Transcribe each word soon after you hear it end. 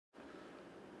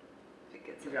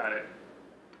gets You it. got it.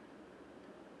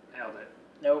 Nailed it.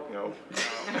 Nope. Nope.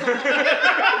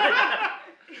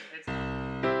 It's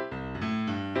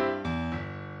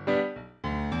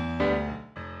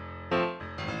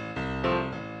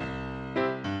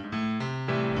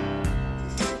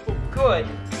Good.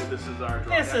 So this is our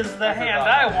draw. This is the hand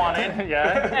I wanted.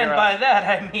 yeah. And by that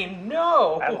I mean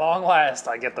no. At long last,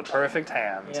 I get the perfect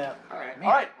hand. Yeah. All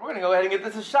right, we're gonna go ahead and give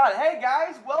this a shot. Hey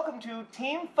guys, welcome to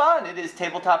Team Fun. It is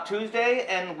Tabletop Tuesday,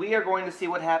 and we are going to see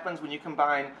what happens when you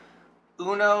combine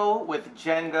Uno with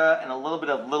Jenga and a little bit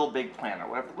of Little Big Planner.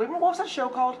 What was that show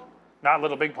called? Not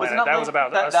Little Big Was it Planet. not That Little- was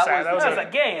about that- a that sad- was- That was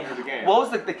a game. Here's a game. What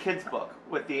was the kids' book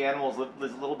with the animals?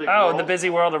 This Little Big Oh, World? The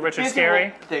Busy World of Richard Busy Scarry.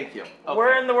 World- Thank you. Okay.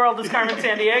 Where in the world is Carmen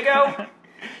Sandiego?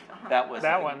 That was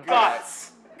That it. one. Guts.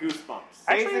 Goosebumps.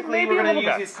 Actually, Basically, maybe we're a going to little use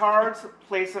guts. these cards,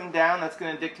 place them down. That's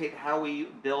going to dictate how we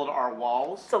build our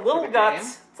walls. It's a little for the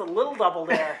guts. It's a little double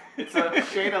dare. It's a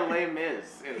shade of Les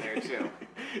Mis in there too. Game.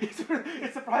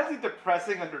 It's surprisingly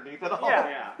depressing underneath it all.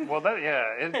 Yeah. Yeah. Well,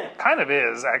 it kind of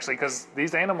is, actually, because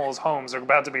these animals' homes are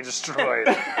about to be destroyed.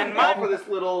 And all for this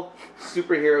little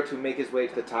superhero to make his way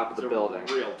to the top of the building.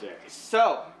 Real dick.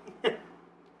 So,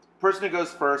 person who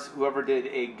goes first, whoever did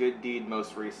a good deed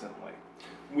most recently.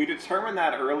 We determined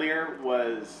that earlier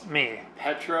was Me.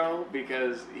 Petro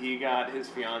because he got his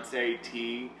fiance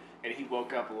tea and he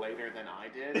woke up later than I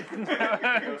did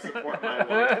to go support my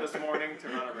wife this morning to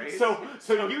run a race. So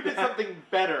you did something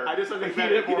better. I did something He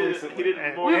better. did more recently. He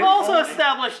did more. We've also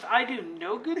established I do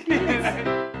no good deeds.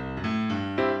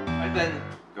 And then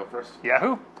go first.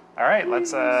 Yahoo! All right,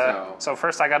 let's. So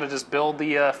first, I got to just build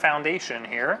the foundation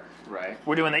here. Right.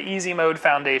 We're doing the easy mode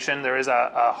foundation. There is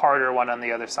a harder one on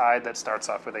the other side that starts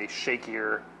off with a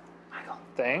shakier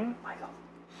thing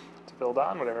to build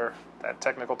on, whatever that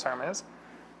technical term is.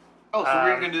 Oh, so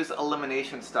we're going to do this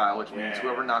elimination style, which means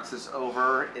whoever knocks this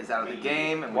over is out of the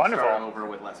game, and we Wonderful. start over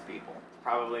with less people.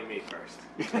 Probably me first.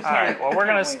 All right. Well, we're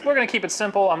gonna keep it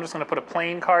simple. I'm just gonna put a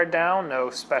plain card down. No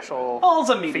special Balls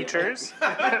immediately. features.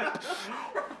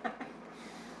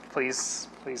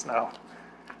 Please no.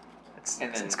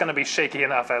 It's gonna be shaky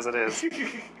enough as it is.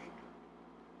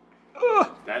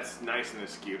 That's nice and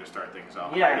askew to start things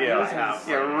off. Yeah,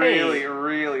 Yeah,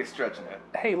 really stretching it.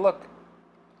 Hey, look.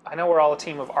 I know we're all a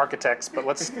team of architects, but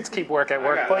let's keep work at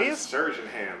work, I got please. surgeon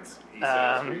hands. He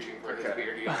says, reaching for his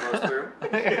beard. He almost through.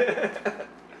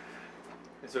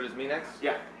 And so does me next?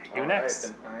 Yeah. You next.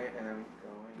 Then I am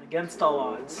going Against all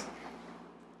odds.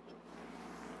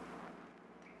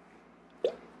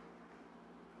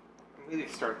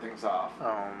 immediately start things off.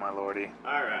 Oh my lordy.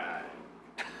 All right.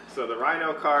 So the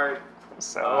Rhino card.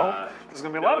 So there's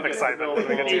gonna be a lot of excitement when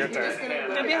we get to your turn. It's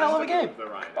gonna be a hell of a game. The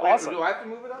Rhino. Awesome. Do I have to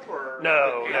move it up or?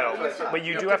 No, Yeah, no. that's fine. But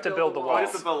you do have to build the Oh, I have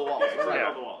walls. to build the walls. Yeah, Right.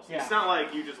 build the walls. Yeah. It's not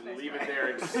like you just leave it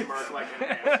there and smirk like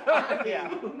an asshole.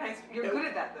 Yeah. Nice. You're good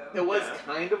at that though. It was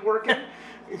kind of working.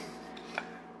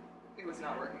 It was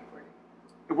not working for you.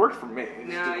 It worked for me. It just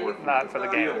No, didn't you. work Not for the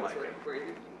game. It was working for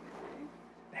you.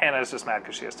 Hannah's just mad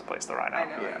because she has to place the rhino. I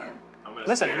know. Yeah. I'm gonna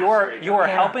Listen, stand you are straight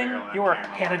helping. barrel on You are camera.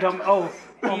 Hannah don't.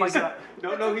 Oh my god.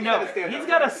 No, he's No, got to stand up. he's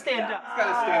got to stand up. He's got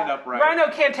to stand up right.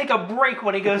 Rhino can't take a break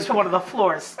when he goes to one of the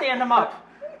floors. Stand him up.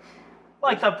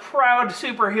 Like the proud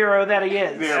superhero that he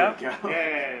is. There we go.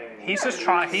 Yay. He's just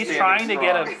trying. He's Standing trying to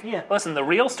get a. Yeah. Listen, the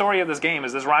real story of this game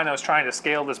is this rhino is trying to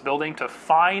scale this building to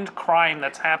find crime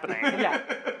that's happening, Yeah.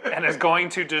 and is going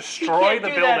to He destroy can't the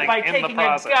do building that by in the taking a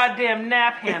process. goddamn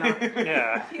nap, Hannah.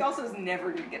 Yeah. He also is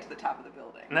never going to get to the top of the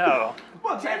building. No,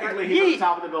 Well, technically, he's at the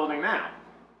top of the building now.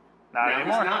 not Now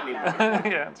anymore. he's not anymore.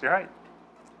 Yeah, that's right.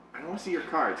 I want to see your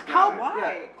cards. How-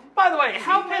 Why? By the way,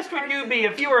 how pissed would you be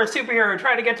if you were a superhero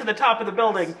trying to get to the top of the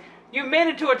building? You made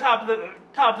it to the top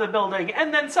of the building,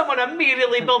 and then someone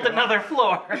immediately built another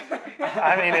floor,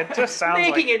 I mean, it just sounds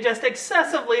making like. it just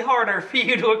excessively harder for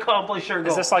you to accomplish your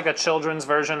goal. Is this like a children's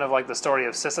version of like the story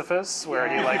of Sisyphus, where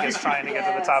he like is trying to get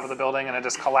to the top of the building and it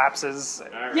just collapses?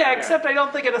 Yeah, except I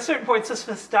don't think at a certain point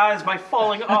Sisyphus dies by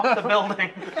falling off the building.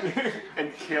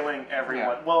 And killing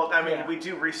everyone. Yeah. Well, I mean, Yeah. we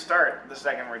do restart the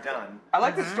second we're done. I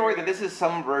like the story that this is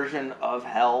some version of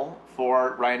hell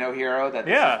for Rhino Hero. That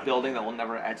this Yeah. is building that will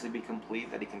never actually be complete.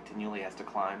 That he continually has to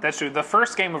climb. That's true. The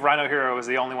first game of Rhino Hero was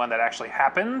the only one that actually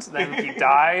happened. Then he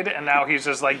died, and now he's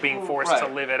just like being forced to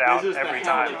Right. live it out This is every the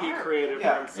hell time. that he created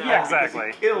Yeah. for himself. Yeah, because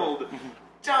exactly. He killed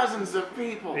dozens of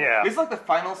people. Yeah. This is like the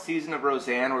final season of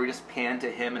Roseanne, where we just pan to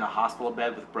him in a hospital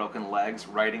bed with broken legs,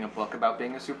 writing a book about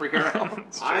being a superhero.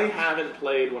 It's I true. haven't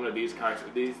played one of these cards.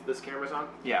 This camera's on?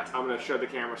 Yeah. I'm going to show the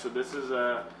camera. So this is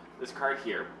this card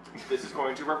here. This is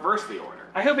going to reverse the order.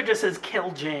 I hope it just says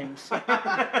 "Kill James."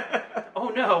 Oh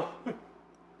no!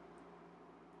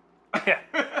 Yeah.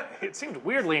 It seemed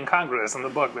weirdly incongruous in the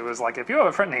book. There was like, if you have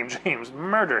a friend named James,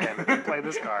 murder him if you play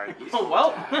this card. Oh,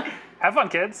 well. Have fun,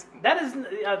 kids. That is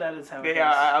how it Yeah,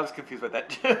 is. I was confused with that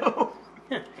too.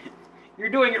 You're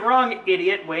doing it wrong,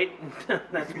 idiot. Wait,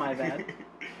 that's my bad.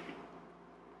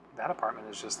 That apartment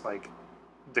is just like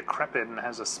decrepit and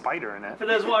has a spider in it. For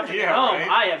those watching Yeah, at home, right?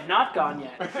 I have not gone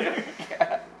yet.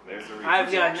 There's a reason. I've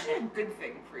It's gotten. actually a good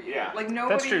thing for you. Yeah. Like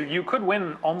nobody. That's true. You could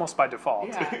win almost by default.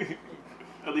 Yeah.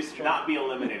 At least not be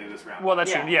eliminated this round. Well,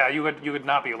 that's Yeah. true. Yeah, you would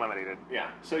not be eliminated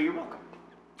yeah. So you're welcome.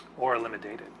 or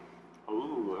eliminated.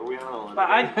 Ooh, are we on But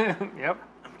eliminated? Yep.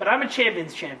 But I'm a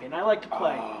champions champion. I like to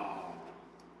play.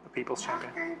 The people's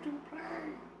champion.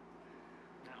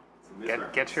 This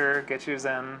round. Get your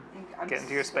zen. I'm Get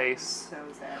into your space. So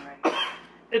zen right now.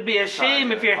 It'd be a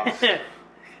shame if you're.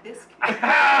 This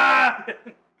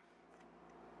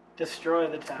Destroy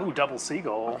the town. Ooh, double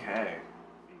seagull. Okay.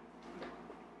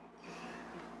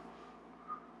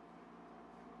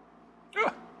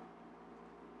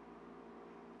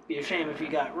 Be a shame if you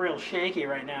got real shaky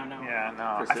right now. No. Yeah, no.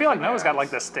 I Precision feel like Noah's got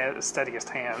arrows. like the steadiest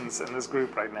hands in this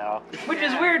group right now. Which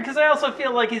is weird because I also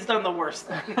feel like he's done the worst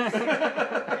thing.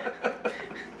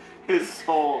 His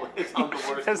soul is on the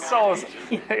worst. His soul is,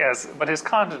 foundation. yes, but his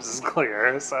conscience is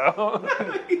clear, so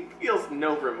He feels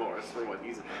no remorse for what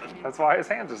he's done. that's why his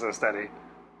hands are so steady.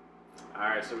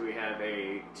 Alright, so we have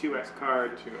a 2x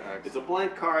card. 2x. It's a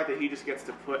blank card that he just gets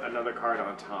to put another card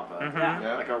on top of. Yeah.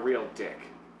 Yeah. Like a real dick.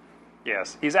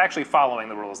 Yes, he's actually following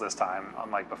the rules this time,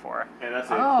 unlike before. And that's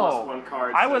a Oh, +1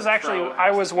 card. I so was actually, Troll I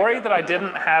has was to pick worried up that I another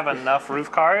didn't one. have enough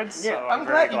roof cards. Yeah, so I'm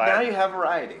very glad now you have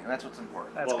variety, and that's what's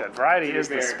important. That's Well, good. Variety to be is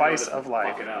the fair, spice Noah of doesn't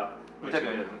life. fuck it up, which Didn't.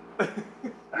 he didn't.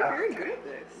 You're very good at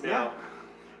this. Now,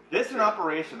 This is an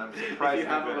operation. I'm if surprised you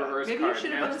have a you're good at. reverse Maybe you card,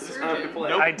 should have now been a it's the time to surgeon. play.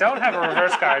 Nope. I don't have a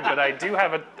reverse card, but I do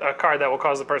have a card that will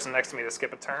cause the person next to me to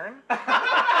skip a turn.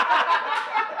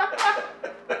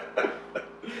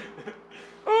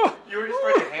 Oh, You were just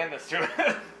trying to hand this to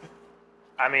him.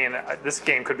 I mean, this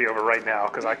game could be over right now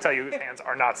because I tell you his hands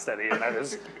are not steady, and that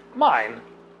is mine.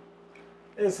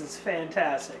 This is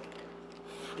fantastic.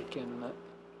 Freaking.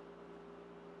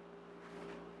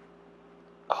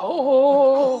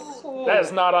 Oh, that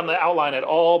is not on the outline at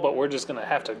all, but we're just gonna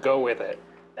have to go with it.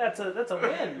 That's a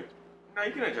win. No,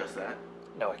 you can adjust that.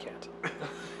 No, I can't.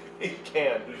 He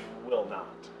can, he will not.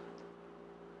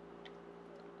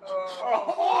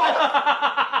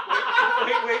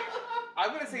 Wait.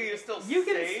 I'm gonna say you're still You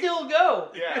can safe. still go.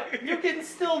 Yeah. You can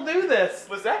still do this.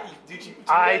 Was that? Did you?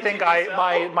 I think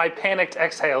my panicked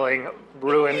exhaling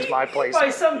ruined my place. By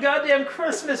some goddamn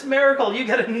Christmas miracle, you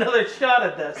get another shot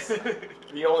at this.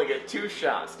 You only get 2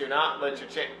 shots. Do not let your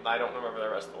chance. I don't remember the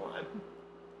rest of the line.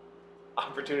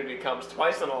 Opportunity comes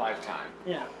twice in a lifetime.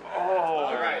 Yeah.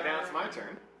 All right, now it's my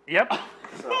turn. Yep.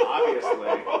 So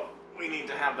obviously, we need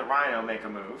to have the rhino make a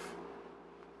move.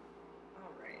 All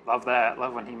right. Love that.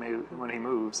 Love when he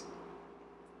moves.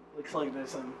 Looks like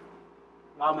there's some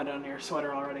vomit on your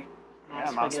sweater already. Yeah,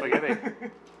 I'm on spaghetti.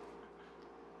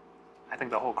 I think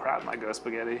the whole crowd might go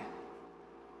spaghetti.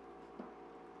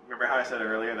 Remember how I said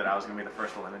earlier that I was going to be the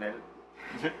first eliminated?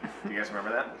 Do you guys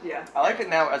remember that? Yeah. I like it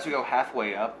now as we go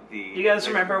halfway up the. You guys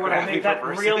remember when I gravity made that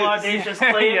reverses. real audacious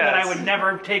claim that I Yes. would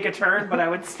never take a turn, but I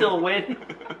would still win?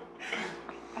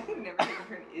 I think never taking a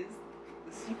turn is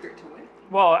the secret to win.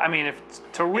 Well, I mean, if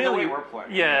to the really, way we're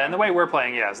playing. yeah, and the way we're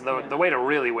playing, yes. The Yeah. way to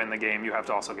really win the game, you have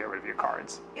to also get rid of your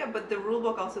cards. Yeah, but the rule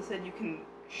book also said you can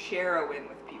share a win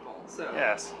with people, so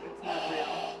Yes. it's not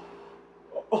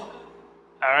real.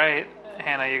 All right,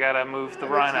 Hannah, you gotta move the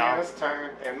rhino. It's turn,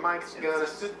 and Mike's gonna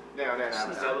sit down and have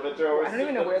a celebratory. I don't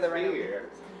even know where the rhino spear.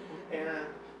 And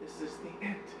this is the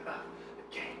end of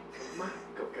the game for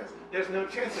Michael, because there's no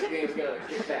chance the game's gonna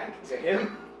get back to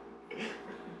him.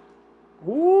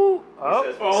 Ooh, oh,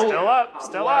 says, still up,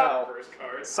 still wow. up. First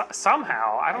card.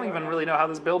 Somehow, I don't even really know how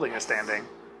this building is standing.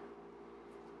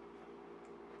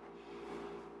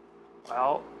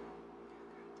 Well,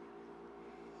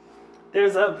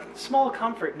 There's a small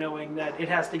comfort knowing that it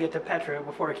has to get to Petro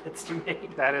before it gets to me.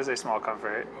 that is a small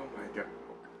comfort. Oh my god.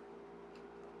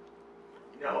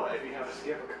 Noah, if you have a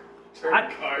skip turn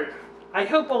I- card. I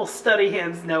hope old Study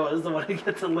Hands Noah is the one who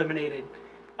gets eliminated.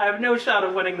 I have no shot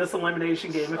of winning this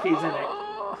elimination game if he's in it.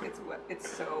 It's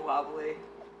so wobbly.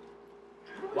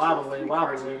 Wobbly,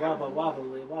 wobbly, wobble,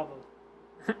 wobbly, wobble.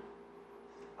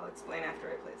 I'll explain after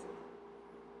I place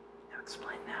it. Now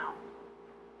explain now.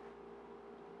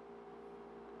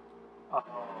 Oh,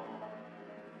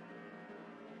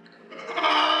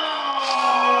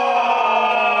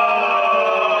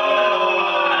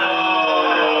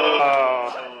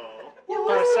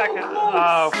 for a second.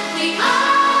 Oh, We all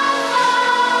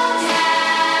fall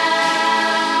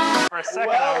down.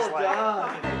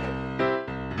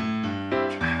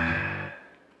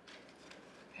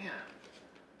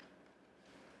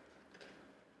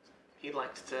 he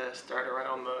likes to start it right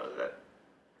on that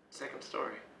second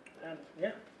story.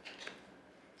 Yeah.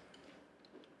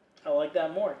 I like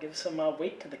that more. Give some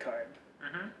weight to the card.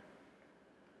 Mm-hmm.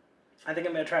 I think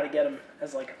I'm gonna try to get him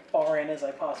as like far in as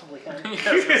I possibly can.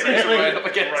 Right up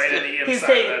against right in the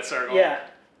inside of that circle. Yeah.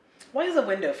 Why is the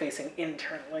window facing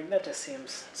internal? Like that just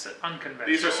seems. It's unconventional.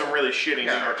 These are some really shitty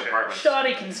New York apartments.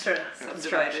 Shoddy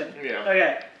construction. Yeah.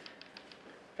 Okay.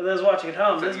 For those watching at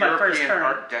home, this is my first turn.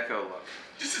 Art Deco look.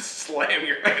 Just slam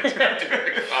your hands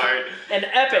into the card. An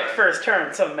epic first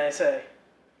turn, some may say.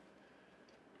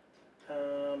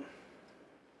 There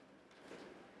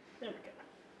we go.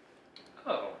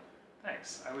 Oh,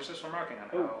 thanks. I was just remarking on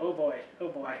Oh, how oh boy, oh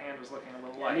boy. my hand was looking a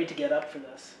little Yeah, light. I need to get up for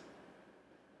this.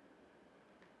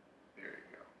 There you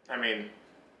go. I mean,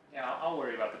 Yeah, I'll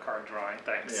worry about the card drawing.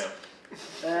 Thanks.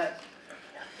 yeah. That.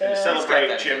 To celebrate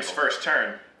that Jim's table. first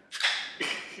turn.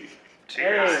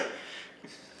 Cheers. Hey,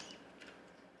 This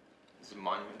is a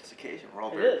monumentous occasion. We're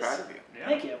all It very is. proud of you. Yeah.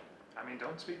 thank you. I mean,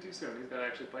 don't speak too soon. He's got to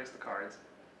actually place the cards.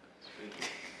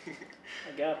 I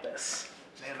got this.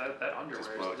 Man, that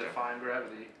underwear blow is it. defying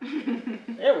gravity.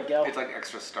 There we go. It's like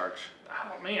extra starch.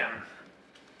 Oh, man.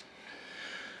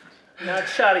 Not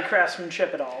shoddy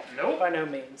craftsmanship at all. Nope. By no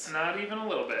means. Not even a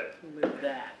little bit. Move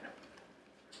that.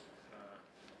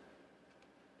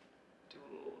 Do a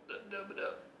little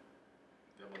dub-dub-dub.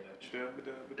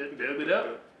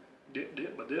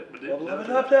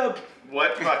 Dub.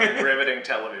 What fucking riveting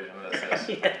television this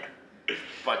is. Yeah.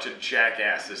 Bunch of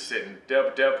jackasses sitting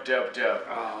dub.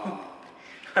 Oh.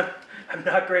 I'm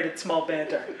not great at small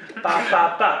banter. Ba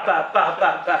ba ba ba ba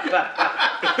ba ba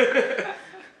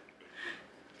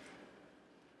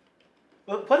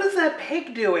ba. What is that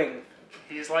pig doing?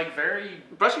 He's like very.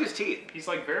 Brushing his teeth He's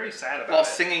like very sad about while it.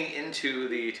 singing into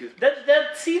the tooth.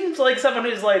 That seems like someone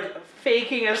who's like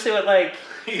faking us to it. Like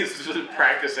He's just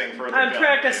practicing for the I'm gun.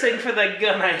 practicing for the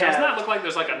gun I Does not have. look like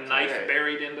there's like a knife Okay.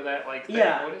 buried into that like thing.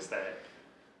 Yeah. What is that?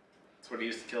 That's what he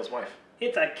used to kill his wife.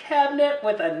 It's a cabinet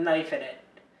with a knife in it.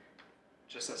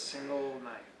 Just a single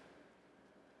knife.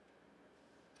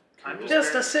 I'm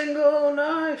Just a single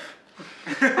knife.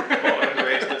 Born and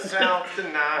raised in South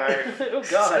tonight. Oh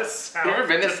God. You ever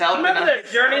been to South? Remember that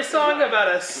Journey song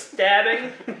about a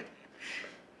stabbing?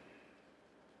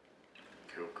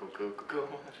 Cool.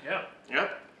 Yeah.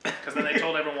 Yep. Because then they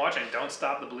told everyone watching, don't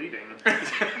stop the bleeding.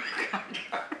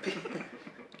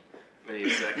 Wait a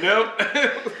second. Nope.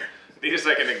 Need a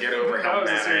second to get over how That was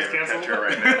a mad I serious am at cancel. Petra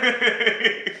right now.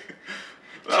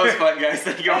 That was fun, guys.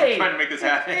 Thank you all Hey. for trying to make this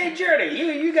happen. Hey Journey,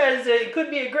 you guys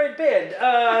could be a great band.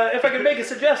 If I could make a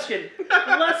suggestion,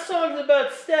 less songs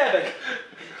about stabbing.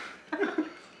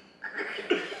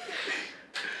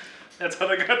 That's how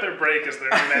they got their break, as their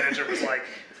manager was like,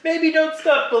 Maybe don't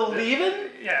stop believing.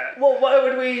 yeah. Well, why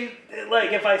would we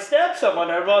like? If I stab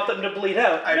someone, I want them to bleed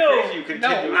out. I no, think you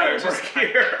continue I your work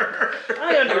here.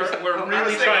 I understand. We're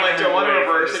really Like, trying do I want to away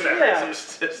from reverse this it? Yeah.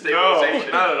 Some No,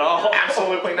 stabilization? not at all.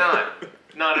 Absolutely not.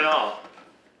 Not at all.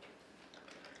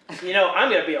 You know, I'm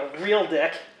gonna be a real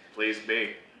dick. Please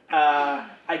be.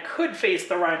 I could face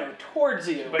the rhino towards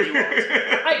you, But you won't.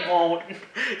 I won't.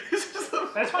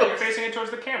 That's fine. You're facing it towards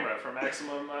the camera for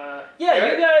maximum.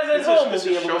 Yeah, you guys at This home is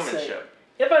will be able to see. showmanship.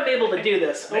 If I'm able to do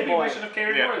this. Oh Maybe boy. we should have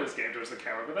carried Yeah. more of this game towards the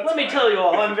camera, but that's Let me fine. tell you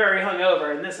all, I'm very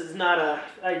hungover, and this is not a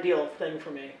ideal thing for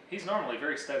me. He's normally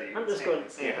very steady. I'm with just his going.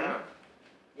 hands.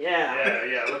 Yeah.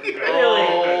 Yeah. Looking good. Really?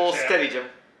 Oh, Good, champ. steady, Jim.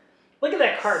 Look at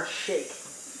that card shake.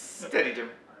 Steady, Jim.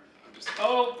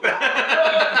 Oh. All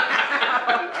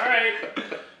right.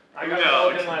 I got a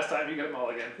mulligan last time. You got a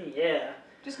mulligan. Yeah.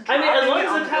 Just I mean, as long dropping it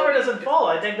as on the tower building doesn't fall,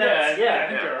 I think that's I yeah.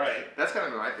 think you're right. That's kind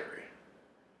of my theory.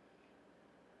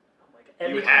 Oh my God.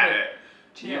 Every You time had I- it.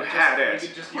 You had You it.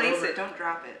 could just Place it, don't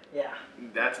drop it. Yeah.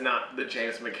 That's not the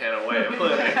James McKenna way of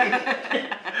living.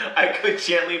 I could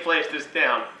gently place this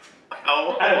down. I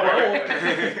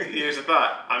However, here's the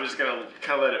thought. I'm just going to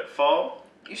kind of let it fall.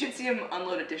 You should see him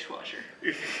unload a dishwasher.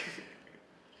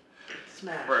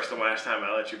 Smash. First and last time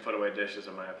I let you put away dishes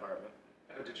in my apartment.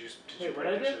 Oh, did you Wait, what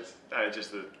break I did? dishes?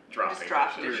 Just the dropping Just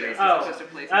drop dishes. dishes. Oh. It's just a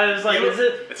place. I was like, is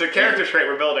it? It's a character trait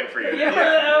we're building for you. Yeah,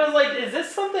 I was like, is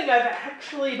this something I've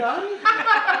actually done?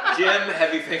 Jim,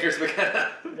 Heavy Fingers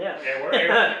McKenna. Yeah. Yeah, we're here.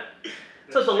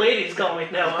 That's what the ladies call me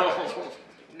now.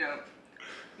 No.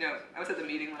 I was at the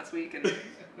meeting last week and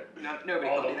nobody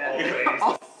All called me the- all the that. ladies.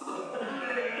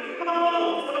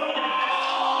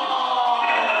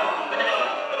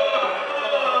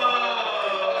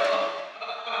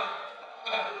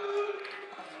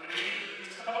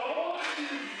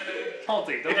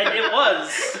 Halty, don't And it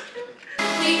was.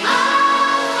 We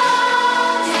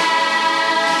all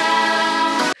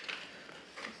down.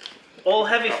 Old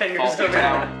heavy fingers Faulty over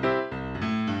town. there.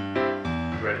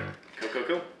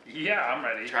 Yeah, I'm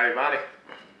ready. Try your body.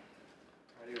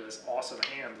 Ready with this awesome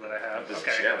hand that I have. This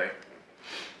Okay. is jelly.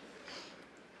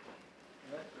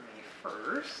 Let me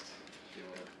first. Do you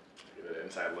want to give an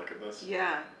inside look at this?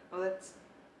 Yeah. Oh, that's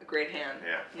a great hand.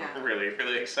 Yeah. Yeah. I'm really,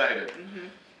 really excited. Mm-hmm.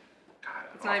 God,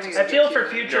 It's not even I gonna feel get for you.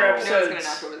 future No. You know it's gonna knock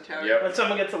episodes, over the tower. Yep. when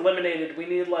someone gets eliminated, we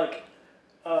need like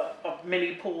a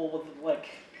mini pool with like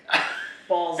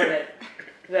balls in it.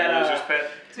 That Loser's pit.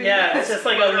 So yeah, you it's just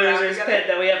like a float around loser's together. pit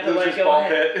that we have to Loser's like go. ball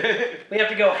pit. We have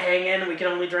to go hang in. We can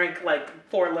only drink like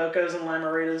 4 Locos and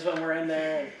Limeritas when we're in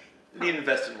there. Need to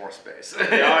invest in more space.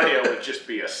 The audio would just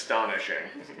be astonishing.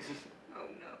 Oh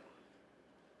no.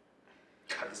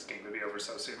 God, this game would be over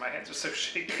so soon. My hands are so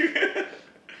shaky.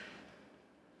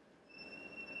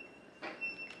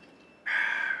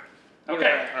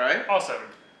 Okay. All right. Awesome.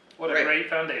 What a Great. great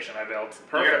foundation I built.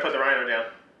 You're gonna put the rhino down.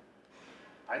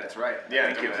 That's right.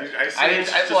 Yeah, Thank you. I didn't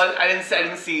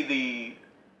see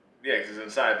Yeah, because it's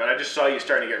inside, but I just saw you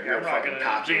starting to get real I'm not fucking gonna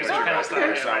cocky. jinx when your you hands got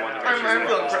there, right so I now. wanted to I'm- make I'm sure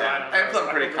feeling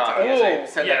you pretty got cocky. Oh, As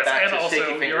I send Yes, that back and to also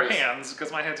shaky your fingers. hands,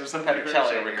 because my hands are suddenly very Peppercelli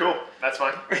shaky. over here. Cool, that's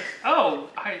fine. Oh,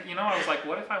 I was like,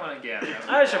 what if I went again? That would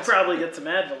be I should awesome. probably get some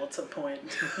Advil at some point.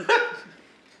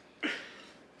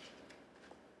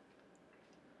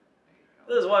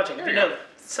 Those watching, if you know,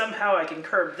 somehow I can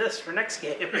curb this for next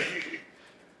game. You're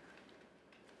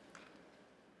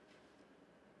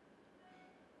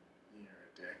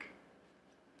a dick.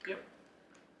 Yep.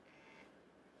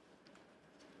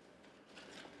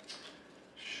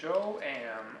 Show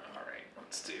am. All right,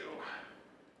 let's do.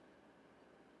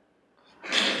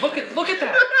 Look at that! Look at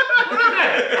that!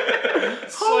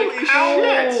 It's Holy like how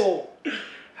shit!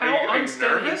 how Are you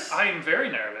unsteady. nervous? I am very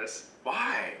nervous.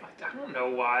 Why? I don't know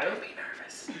why. Don't be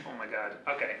nervous. Oh my god.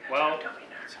 Okay, well, Don't be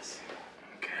nervous.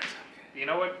 Okay. you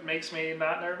know what makes me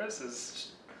not nervous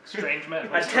is strange men.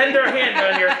 A tender hand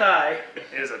on your thigh.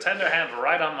 Is a tender hand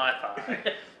right on my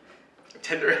thigh.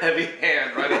 Tender, heavy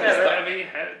hand right on The his thigh.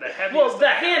 the heaviest. Well, the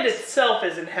hand itself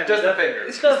isn't heavy. Just the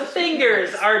fingers. The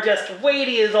fingers are just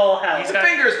weighty as all hell. He's The got-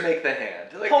 fingers make the hand.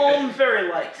 Like, Palm very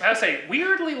light. I would say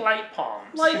weirdly light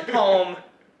palms. Light palm.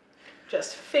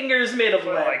 Just fingers made of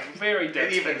But lead. like very it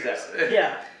dense evens fingers. out.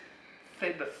 Yeah.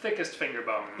 The thickest finger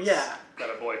bones Yeah. that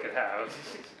a boy could have.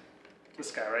 This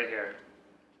guy right here.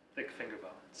 Thick finger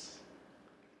bones.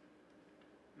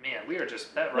 Man, we are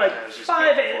just, that Like rhino is just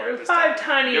five going for it this five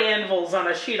time. tiny Yep. anvils on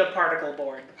a sheet of particle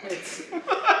board. It's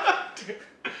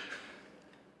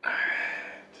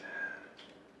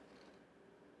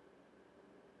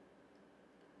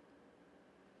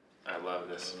I love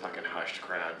this fucking hushed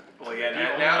crowd. Well, yeah,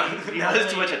 The now only- now there's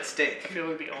too only- much at I stake. feel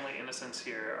like the only innocents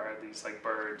here are these like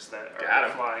birds that Got are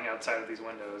 'em. flying outside of these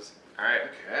windows. Alright.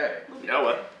 Okay.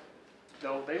 Noah. They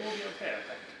will be okay, I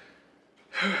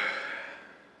think.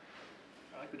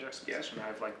 I like the juxtaposition. I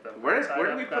have like the Where side did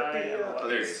up we put guy the? and Oh,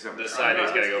 there he left. is. This side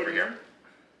is getting over here.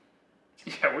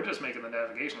 Yeah, we're just making the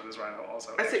navigation of this rhino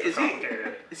also I say, extra is he?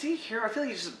 complicated. Is he a hero? I feel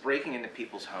like he's just breaking into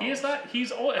people's homes. He is not.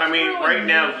 He's all. I mean, right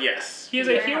now, yes. He is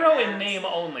a Yeah. hero in name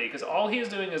only, because all he is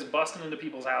doing is busting into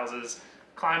people's houses,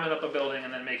 climbing up a building,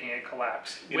 and then making it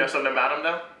collapse. You know something about him,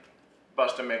 though?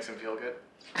 Bustin' makes him feel good.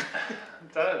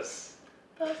 It does.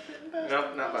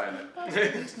 Nope, not buying it.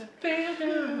 Feel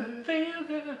good, feel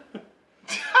good.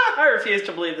 I refuse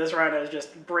to believe this rhino is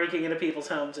just breaking into people's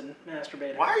homes and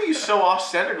masturbating. Why are you so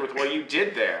off-centered with what you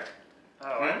did there? Oh,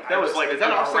 I That was like Is that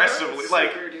off-center? aggressively,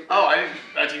 like, Super duper. Oh, I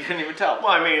couldn't even tell. well,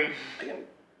 I mean, Make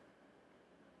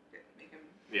him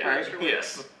yeah, Right.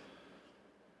 yes.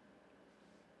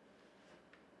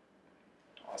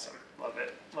 awesome. Love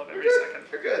it. Love every You're good. second.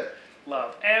 You're good.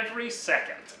 Love every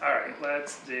second. All right,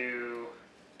 let's do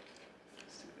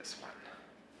this one.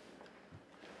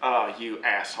 Oh, you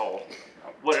asshole.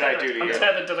 What did I do to I'm you?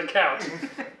 tethered to the couch.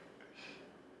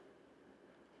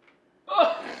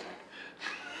 Oh.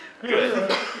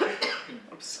 Good.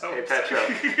 I'm so Hey, upset. Petro.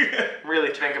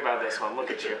 Really think about this one. Look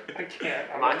at you. I can't.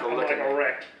 I'm, Michael, I'm look like at a me.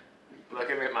 wreck. Look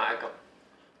at me, Michael.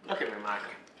 Look at me,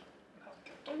 Michael.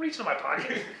 Don't reach into my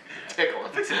pocket. Tickle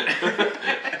him.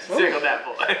 Tickle that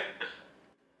boy.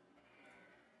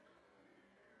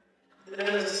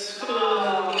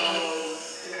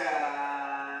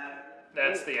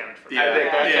 That's the end for me. I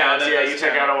think that counts. Yeah, you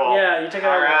took out a wall. Yeah, you took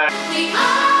out All a wall. right. We all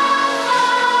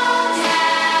fall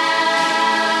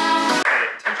down. Hey,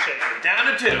 touche. Down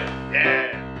to 2.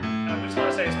 Yeah. I just want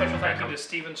to say a special thank you to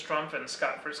Steven Strumpf and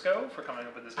Scott Frisco for coming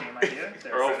up with this game idea.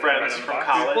 They're Our old right friends on the from box.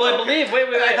 college. Well, I believe. Wait.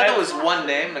 I thought it was one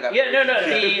name. That got Yeah, no.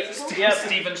 The yep.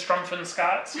 Steven Strumpf and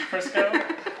Scott Frisco.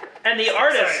 And the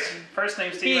artist. Sorry, first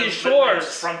name Steven, These middle name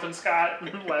Schwartz. Strumpf and Scott,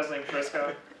 last name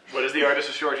Frisco. What is the artist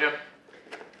of short, Jim?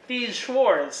 These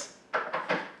Schwartz.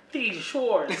 These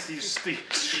shores. These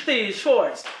These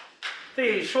shores.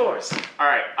 These shores. All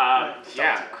right.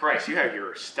 Yeah, Christ, you have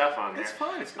your stuff on there. It's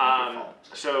fine. It's gonna be your fault.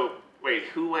 So wait,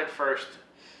 who went first?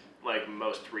 Like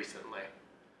most recently?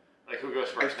 Like who goes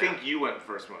I first? think you went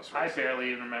first most I recently.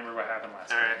 barely even remember what happened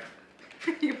last All time.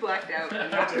 right. You blacked out.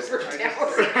 And I walked just- over I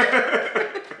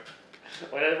tower.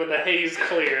 When the haze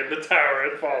cleared, the tower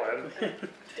had fallen. Oh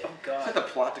Is that god. the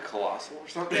plot to Colossal or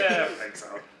something? Yeah, I think so.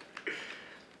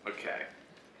 Okay.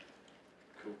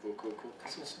 Cool.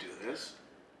 So let's do this.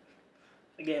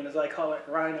 The game, as I call it,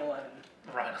 Rhino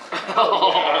Rhino.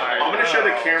 I'm gonna show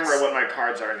the camera what my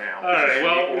cards are now. All right,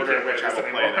 well, the order in which I will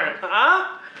play them,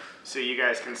 Huh? so you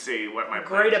guys can see what my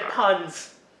Great plans at are.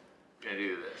 puns. I'm gonna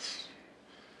do this.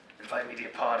 Invite me to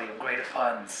your party. I'm great at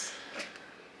puns.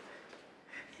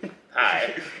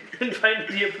 Hi. Invite me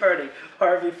to your party.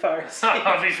 Harvey Firestein.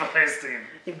 Harvey Firestein.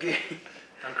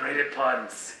 I'm great at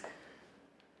puns.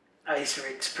 Ice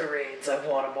rinks, parades, I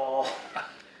want them all.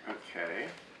 Okay.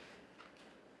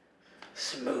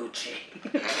 Smoochie.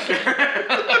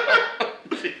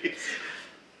 Jeez.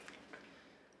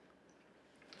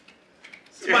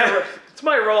 It's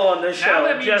my role on this Now show,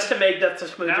 that means- just to make Death to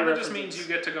Smoochie Now that references. just means you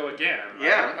get to go again. Right?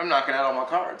 Yeah, I'm knocking out all my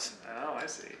cards. Oh, I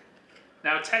see.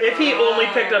 Now, If technically, he only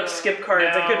picked up skip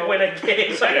cards, I could win a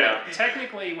game. Yeah.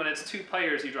 technically, when it's 2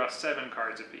 players, you draw 7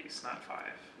 cards apiece, not 5.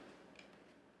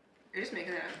 You're just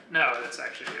making that up. No, that's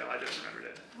actually real. I just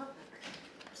remembered it.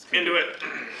 Into it.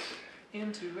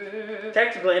 Into it.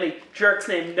 Technically, any jerks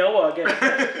named Noah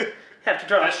have to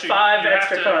draw That's true. 5 You have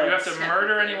extra to- cards. You have to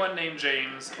murder anyone named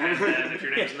James, and then if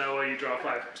your name's Noah, you draw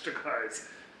 5 extra cards.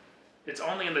 It's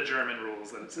only in the German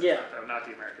rules that it says Yeah. that, though, not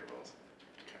the American rules.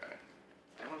 Okay.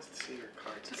 I want to see your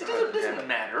cards. It doesn't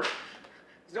matter.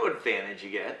 There's no advantage you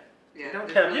get. Yeah. don't-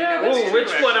 there's Yeah, really Yeah, no that's Ooh, advantage.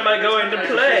 true, which one am I actually. going to There's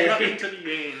play? nothing to be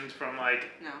gained from like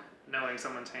No. knowing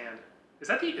someone's hand. Is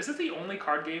this the only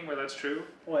card game where that's true?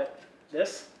 What?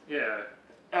 This? Yeah.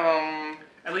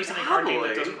 At least in a card game that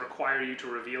Probably. doesn't require you to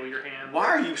reveal your hand. Why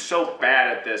are you so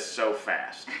bad at this so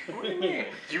fast? What do you mean?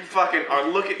 You fucking are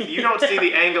looking. You don't see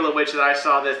the angle at which that I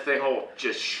saw this thing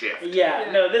just shift. Yeah,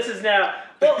 no, this is now...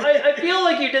 Well, I feel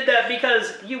like you did that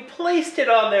because you placed it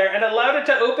on there and allowed it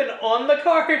to open on the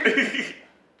card. Mike.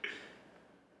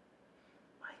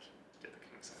 Did the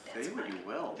king side. Say what you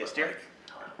will, Yes, but dear. like,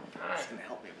 it's gonna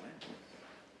help me win.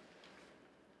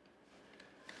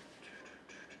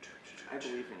 I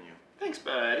believe in you. Thanks,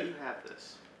 buddy. You have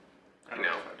this. I don't No.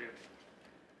 know if I do.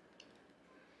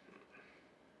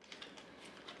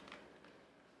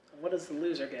 What does the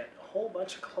loser get? A whole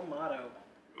bunch of Clamato.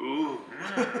 Ooh.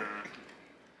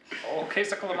 Oh,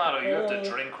 case of Clamato, you have to Oh.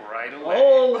 drink right A away.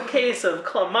 whole case of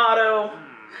Clamato,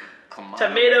 Come on.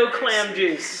 tomato clam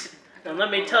juice. And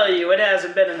let me tell you, it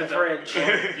hasn't been in the fridge.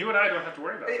 You and I don't have to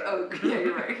worry about that. Oh, yeah,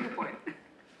 you're right. Good point.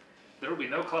 There will be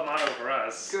no Clamato for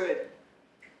us. Good.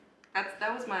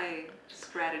 That was my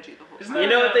strategy the whole Isn't time. You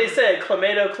know what they say,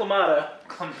 Clamato Clamato.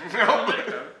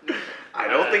 Clamato. I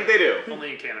don't think they do.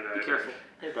 Only in Canada. I Be think. careful.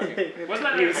 Hey, buddy. Wasn't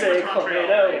that You in say Montreal?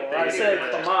 Clamato, I They say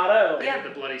did Clamato. They Yeah.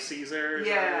 did the Bloody Caesar. Is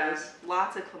that what it Yeah, is?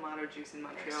 lots of Clamato juice in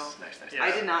Montreal. Nice. Yeah.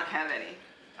 I did not have any.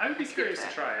 I would be curious to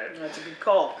try it. That's a good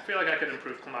call. I feel like I could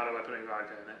improve Clamato by putting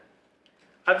vodka in it.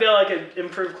 I feel like I could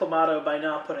improve Clamato by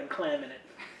not putting clam in it.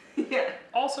 Yeah.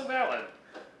 Also valid.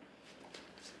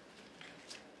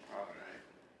 Alright.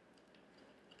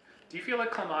 Do you feel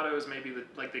like Clamato is maybe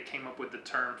like they came up with the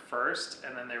term first,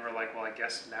 and then they were like, well, I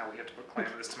guess now we have to put clam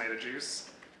in this tomato juice?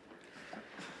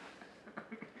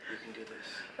 You can do this.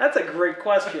 That's a great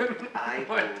question. I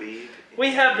What? believe in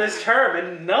We have this term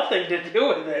and nothing to do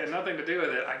with It it. had nothing to do with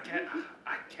it. I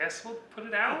guess we'll put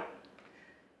it out.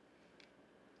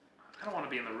 I don't want to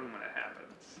be in the room when it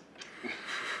happens.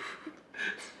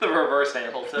 the reverse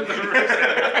Hamilton.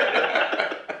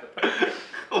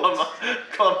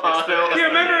 Clamato. You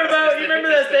remember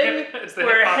that thing it's the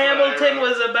where hip hop that I Hamilton wrote.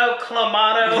 was about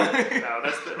Clamato? No,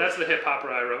 that's the hip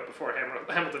opera I wrote before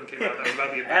Hamilton came out. That was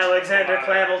about the invention of Alexander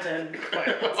Clamato.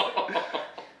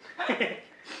 Clamelton.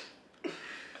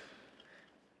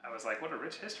 I was like, what a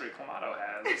rich history Clamato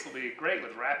has. This will be great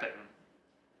with rapping.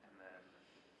 And then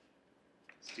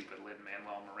stupid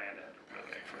Lin-Manuel Miranda had to ruin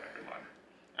it for everyone.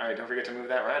 Alright, don't forget to move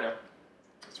that rhino.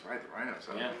 That's right, the rhinos.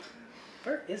 Huh? Yeah.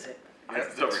 Where is it?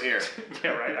 It's over here.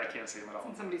 Yeah, right? I can't see him at all.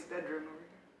 In somebody's bedroom over here.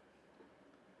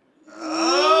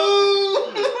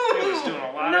 He was doing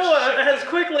a lot Noah of has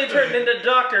quickly turned into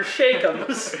Dr.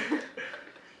 Shakeums.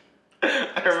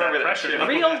 I remember that pressure. shit.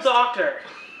 Real doctor.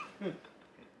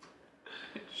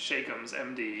 Shakeums,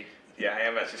 MD. Yeah, I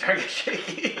am actually starting to get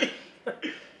shaky.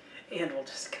 And we'll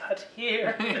just cut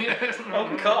here.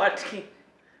 Oh God.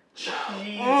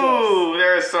 Ooh,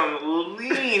 there's some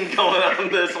lean going on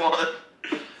this one.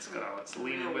 Let's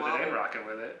lean in with it and rock it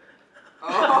with it.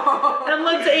 Oh. And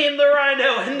let's aim the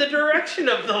rhino in the direction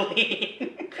of the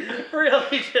lean.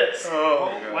 Really just... Oh,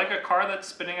 Well, like a car that's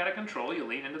spinning out of control, you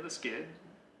lean into the skid.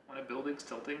 When a building's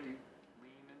tilting, you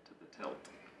lean into the tilt.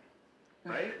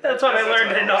 Right? That's what I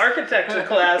learned in architecture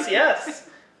class, yes.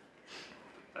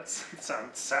 That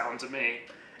sounds sound to me.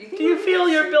 Do you feel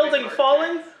your building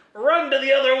falling? Run to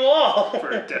the other wall. For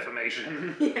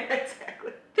defamation. Yeah,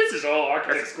 exactly. This is all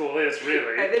architect school is,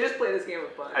 really. Right, they just play this game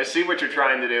of fun. I see what you're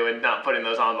trying to do and not putting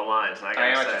those on the lines. And I am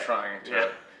gotta what you're say, trying to. yeah.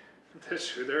 That's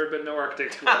true. There have been no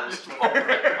architect schools. I'm just pouring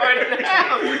it right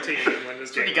now. 2014 when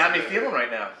this Dude, game you got me was feeling right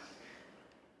now.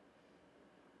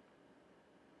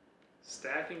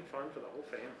 Stacking fun for the whole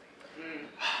family.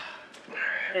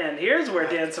 And here's where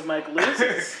Dance of Mike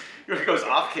loses. It goes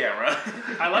off camera.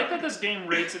 I like that this game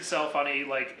rates itself on a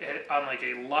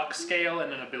a luck scale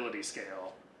and an ability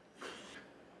scale.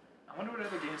 I wonder what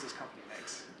other games this company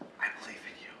makes. I believe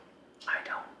in you. I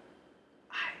don't.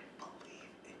 I believe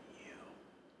in you.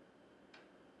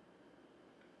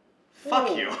 Fuck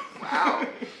Ooh. you. Wow.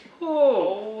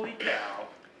 Oh. Holy cow.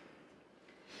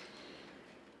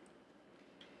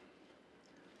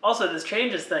 Also, this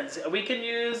changes things. We can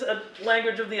use a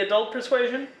language of the adult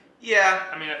persuasion. Yeah.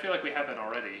 I mean, I feel like we have it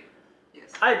already.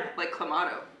 Yes. I Like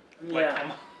Clamato.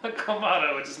 yeah. Like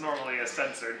Clamato, which is normally a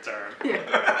censored term. Yeah.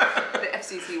 The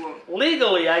FCC won't.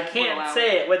 Legally, I Won't can't allow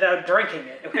say it without drinking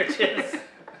it, which is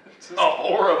A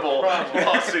horrible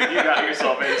lawsuit you got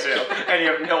yourself into, and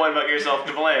you have no one but yourself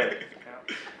to blame.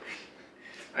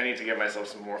 I need to give myself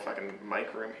some more fucking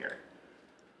mic room here.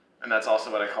 And that's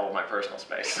also what I call my personal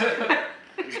space.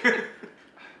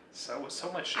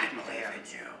 So much shaky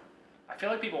hands. you. I feel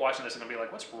like people watching this are gonna be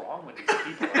like, "What's wrong with these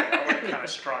people? Are they all like kind of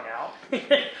strung out?"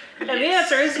 and the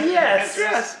answer is yes.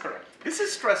 Yes. Correct. This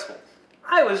is stressful.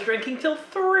 I was drinking till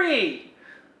 3.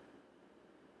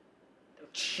 Oh,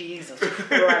 Jesus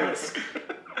Christ.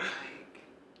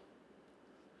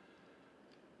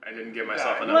 I didn't give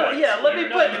myself No, enough. Well, yeah, let me You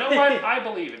put. know what? I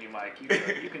believe in you, Mike. You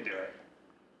can do it.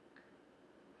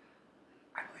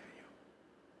 I believe in you.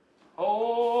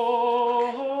 Oh,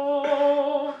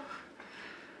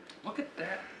 look at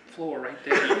that floor right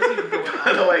there. What is even going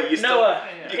By the on? way, you still. Noah,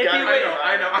 Yeah. if You got you it. wait,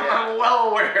 I know. I'm well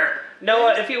aware.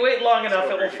 Noah, if you wait long enough,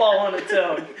 it will fall on its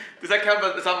own. Does that count?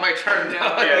 It's on my turn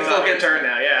now. Yeah, it's all good turn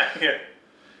now. Yeah.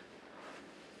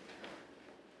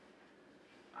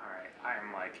 All right,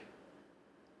 I'm like.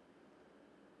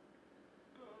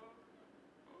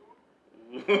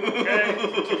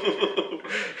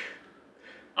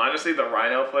 Honestly, the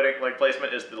rhino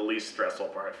placement is the least stressful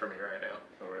part for me right now.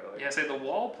 Oh, really? Yeah, say the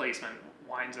wall placement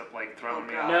winds up like throwing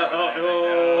me Oh, off. No, more than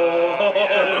anything.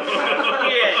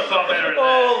 oh, I thought better shit. than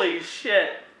that. Holy shit.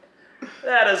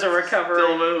 That is a recovery.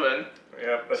 Still moving.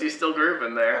 Yeah, but She's still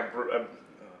grooving there.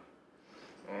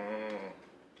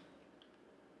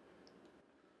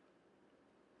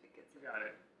 You got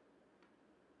it.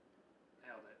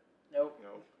 Nailed it. Nope.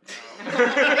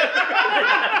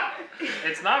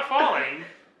 It's not falling.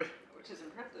 Which is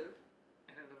impressive.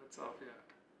 In and of itself, yeah.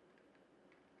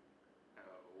 No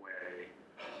way.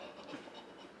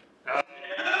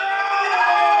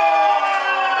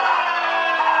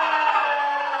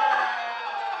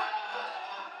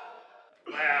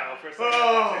 Wow, for a second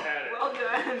I had it. Well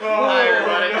done. Hi,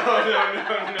 everybody.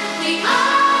 We all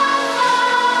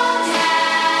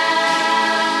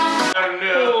down. Oh,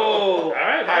 no. Oh. All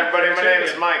right, Hi, everybody. My name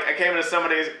is champion. Mike. I came into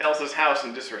somebody else's house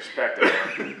and disrespected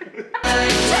them.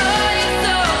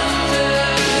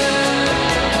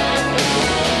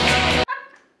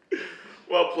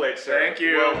 well played, sir. Thank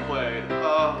you. Well played.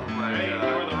 Oh my Hey, you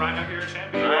god. are the Rhino Hero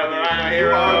champion. You are the Rhino You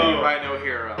Hero. are the Rhino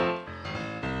Hero.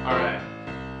 All right.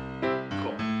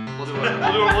 Cool. We'll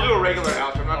do a regular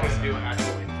outro. I'm not gonna do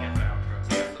actually.